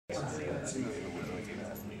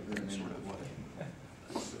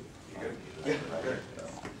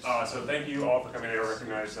So thank you all for coming in. I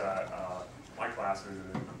recognize my classes,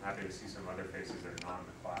 and I'm happy to see some other faces that are not in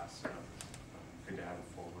the class. Good to have it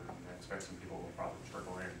forward. I expect some people will probably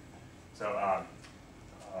trickle in. So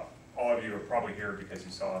all of you are probably here because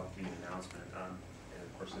you saw the announcement. And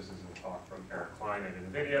of course, this is a talk from Klein at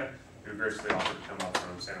NVIDIA, who graciously offered to come up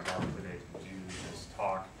from Santa Barbara today to do this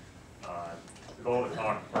talk. The goal of the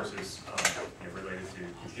talk, of course, is related to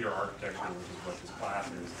computer architecture, which is what this class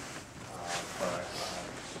is. But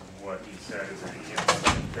what he said is that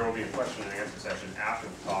there will be a question and answer session after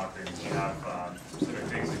the talk, and if you have specific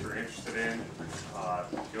things that you're interested in,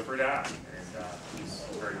 feel free to ask. And he's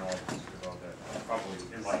very knowledgeable about that. Probably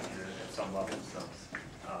enlighten you at some level. So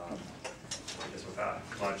I guess without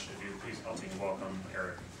much ado, please help me welcome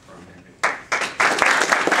Eric from NVIDIA.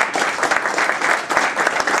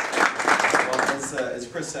 As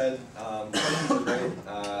Chris said, questions are great.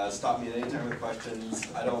 Stop me at any time with questions.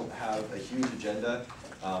 I don't have a huge agenda.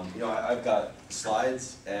 I've got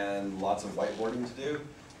slides and lots of whiteboarding to do.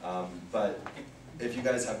 But if you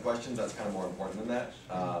guys have questions, that's kind of more important than that.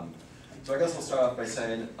 So I guess I'll start off by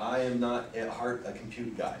saying I am not at heart a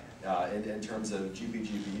compute guy in terms of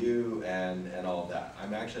GPU and all of that.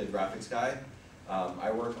 I'm actually a graphics guy.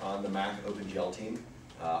 I work on the Mac OpenGL team.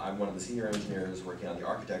 I'm one of the senior engineers working on the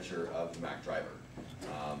architecture of the Mac driver.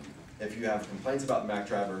 If you have complaints about the Mac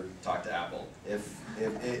driver, talk to Apple. If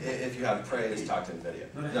you have praise, talk to NVIDIA.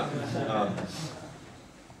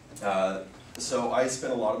 No. So I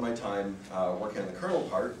spend a lot of my time working on the kernel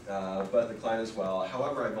part, but the client as well.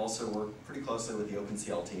 However, I've also worked pretty closely with the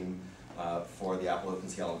OpenCL team for the Apple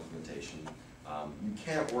OpenCL implementation. You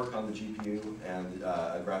can't work on the GPU and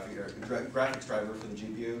a graphics driver for the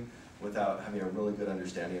GPU without having a really good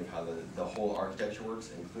understanding of how the whole architecture works,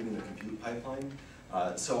 including the compute pipeline.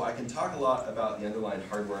 So I can talk a lot about the underlying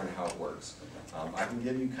hardware and how it works. I can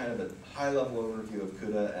give you kind of a high-level overview of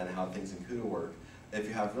CUDA and how things in CUDA work. If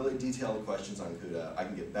you have really detailed questions on CUDA, I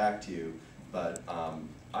can get back to you, but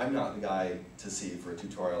I'm not the guy to see for a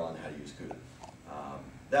tutorial on how to use CUDA.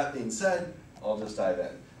 That being said, I'll just dive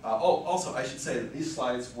in. Also, I should say that these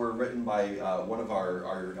slides were written by one of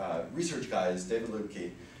our research guys, David Lupo,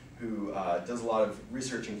 who does a lot of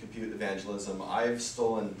research in compute evangelism. I've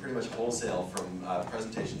stolen pretty much wholesale from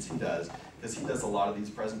presentations he does, because he does a lot of these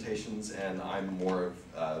presentations, and I'm more of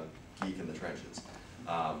a geek in the trenches.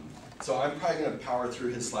 So I'm probably going to power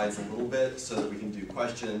through his slides a little bit so that we can do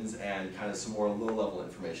questions and kind of some more low-level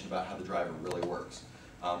information about how the driver really works.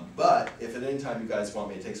 But if at any time you guys want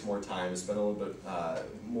me to take some more time, spend a little bit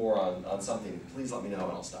more on something, please let me know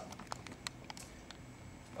and I'll stop.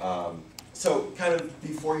 So kind of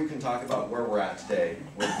before you can talk about where we're at today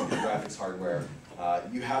with graphics hardware,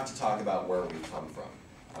 you have to talk about where we come from.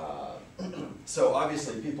 So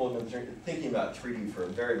obviously people have been thinking about 3D for a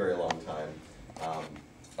very, very long time.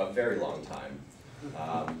 A very long time.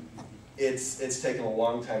 It's taken a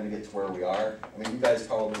long time to get to where we are. I mean, you guys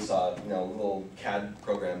probably saw little CAD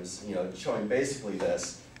programs showing basically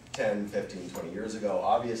this 10, 15, 20 years ago.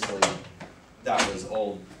 Obviously, that was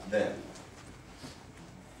old then.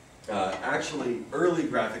 Actually, early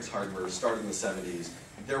graphics hardware started in the 70s.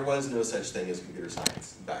 There was no such thing as computer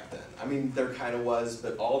science back then. I mean, there kind of was,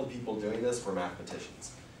 but all the people doing this were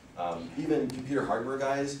mathematicians. Even computer hardware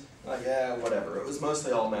guys, yeah, whatever. It was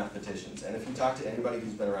mostly all mathematicians. And if you talk to anybody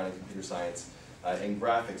who's been around in computer science and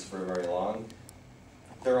graphics for very long,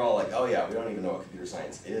 they're all like, oh yeah, we don't even know what computer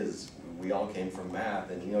science is. We all came from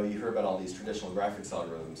math. And you hear about all these traditional graphics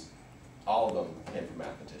algorithms. All of them came from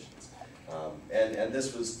mathematicians. And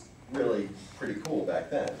this was really pretty cool back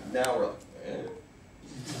then. Now we're like, eh.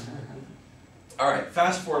 All right,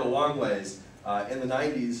 fast forward a long ways. In the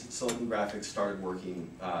 90s, Silicon Graphics started working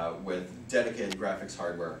with dedicated graphics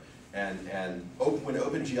hardware. And when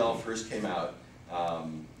OpenGL first came out,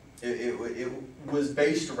 it was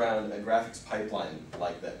based around a graphics pipeline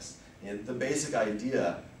like this. And the basic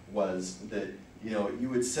idea was that you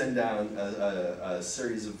would send down a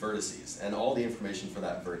series of vertices and all the information for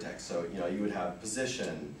that vertex. So you would have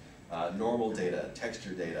position, normal data,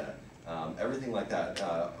 texture data, everything like that.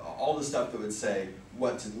 All the stuff that would say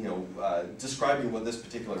what to, describing what this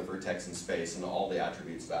particular vertex in space and all the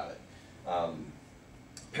attributes about it.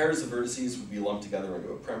 Pairs of vertices would be lumped together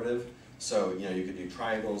into a primitive. So you could do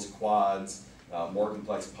triangles, quads, more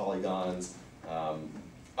complex polygons.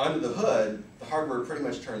 Under the hood, the hardware pretty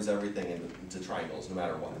much turns everything into triangles, no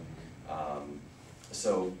matter what.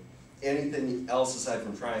 So anything else aside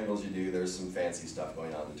from triangles you do, there's some fancy stuff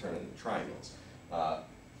going on to turn it into triangles.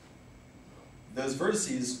 those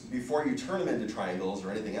vertices, before you turn them into triangles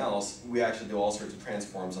or anything else, we actually do all sorts of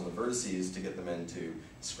transforms on the vertices to get them into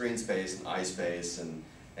screen space and eye space and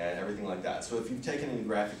everything like that. So if you've taken any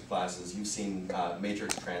graphics classes, you've seen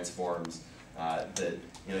matrix transforms that,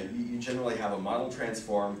 you generally have a model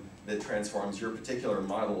transform that transforms your particular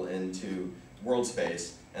model into world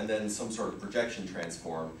space, and then some sort of projection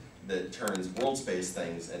transform that turns world space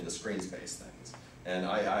things into screen space things. And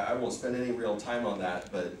I won't spend any real time on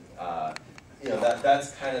that, but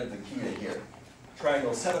that's kind of the key to here.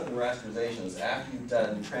 Triangle setup and rasterizations, after you've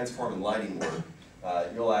done transform and lighting work,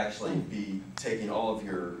 you'll actually be taking all of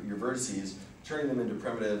your vertices, turning them into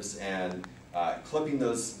primitives, and clipping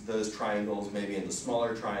those triangles maybe into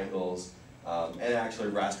smaller triangles, and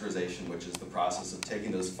actually rasterization, which is the process of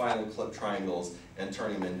taking those final clip triangles and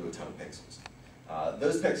turning them into a ton of pixels.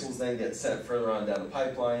 Those pixels then get sent further on down the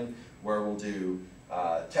pipeline, where we'll do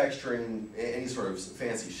texturing, any sort of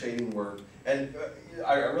fancy shading work. And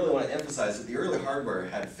I really want to emphasize that the early hardware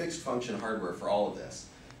had fixed function hardware for all of this.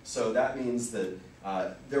 So that means that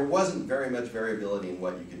there wasn't very much variability in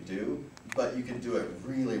what you could do, but you could do it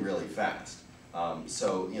really, really fast.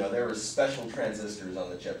 So there were special transistors on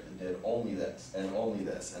the chip that did only this, and only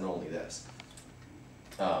this, and only this.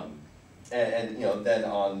 Then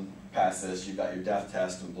on past this, you've got your depth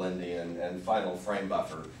test and blending and final frame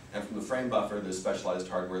buffer. And from the frame buffer, there's specialized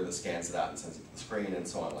hardware that scans it out and sends it to the screen and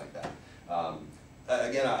so on like that.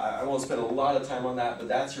 Again, I won't spend a lot of time on that, but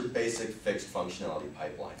that's your basic fixed functionality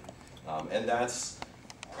pipeline. And that's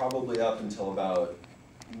probably up until about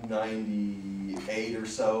 98 or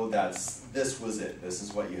so. This was it. This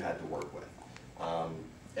is what you had to work with.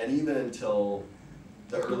 And even until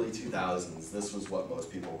the early 2000s, this was what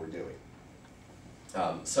most people were doing.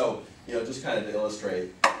 So, just kind of to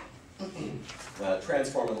illustrate,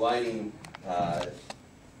 transform and lighting,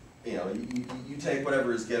 you take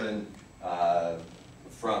whatever is given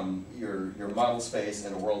from your model space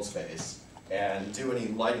and world space and do any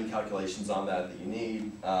lighting calculations on that you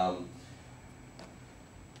need.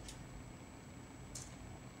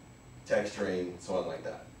 Texturing, so on like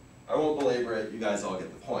that. I won't belabor it, you guys all get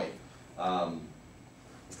the point.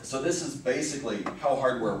 So this is basically how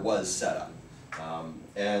hardware was set up.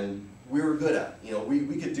 And we were good at it.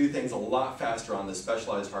 We could do things a lot faster on this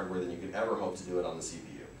specialized hardware than you could ever hope to do it on the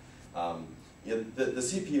CPU. The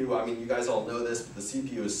CPU, you guys all know this, but the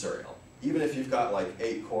CPU is serial. Even if you've got like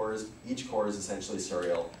 8 cores, each core is essentially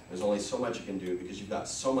serial. There's only so much you can do because you've got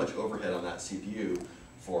so much overhead on that CPU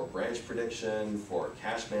for branch prediction, for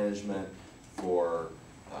cache management, for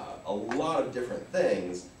a lot of different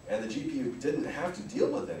things. And the GPU didn't have to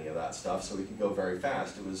deal with any of that stuff, so we could go very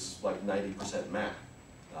fast. It was like 90% math.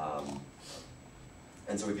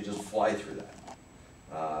 And so we could just fly through that.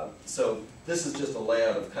 So this is just a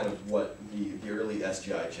layout of kind of what the early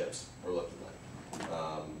SGI chips were looking like.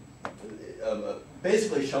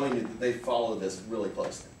 Basically showing you that they follow this really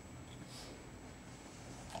closely.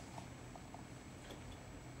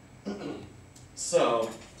 So,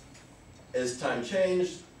 as time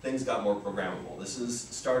changed, things got more programmable. This is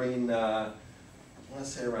starting, I want to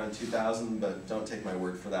say around 2000, but don't take my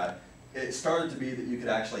word for that. It started to be that you could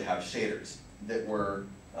actually have shaders that were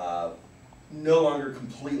no longer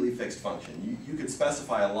completely fixed function. You could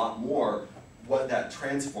specify a lot more what that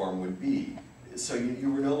transform would be. So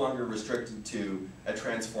you were no longer restricted to a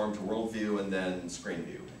transform to world view and then screen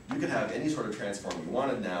view. You could have any sort of transform you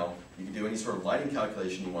wanted now. You could do any sort of lighting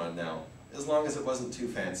calculation you wanted now, as long as it wasn't too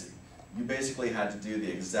fancy. You basically had to do the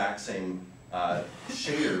exact same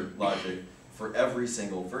shader logic for every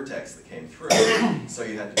single vertex that came through. So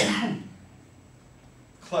you had to be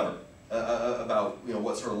clever about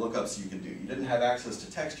what sort of lookups you could do. You didn't have access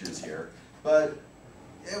to textures here, but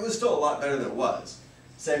it was still a lot better than it was.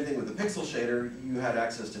 Same thing with the pixel shader. You had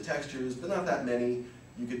access to textures, but not that many.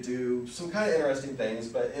 You could do some kind of interesting things,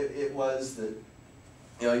 but it was that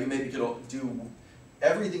you maybe could do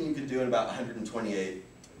everything you could do in about 128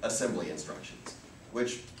 assembly instructions,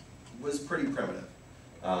 which was pretty primitive.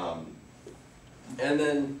 And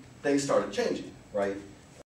then things started changing, right?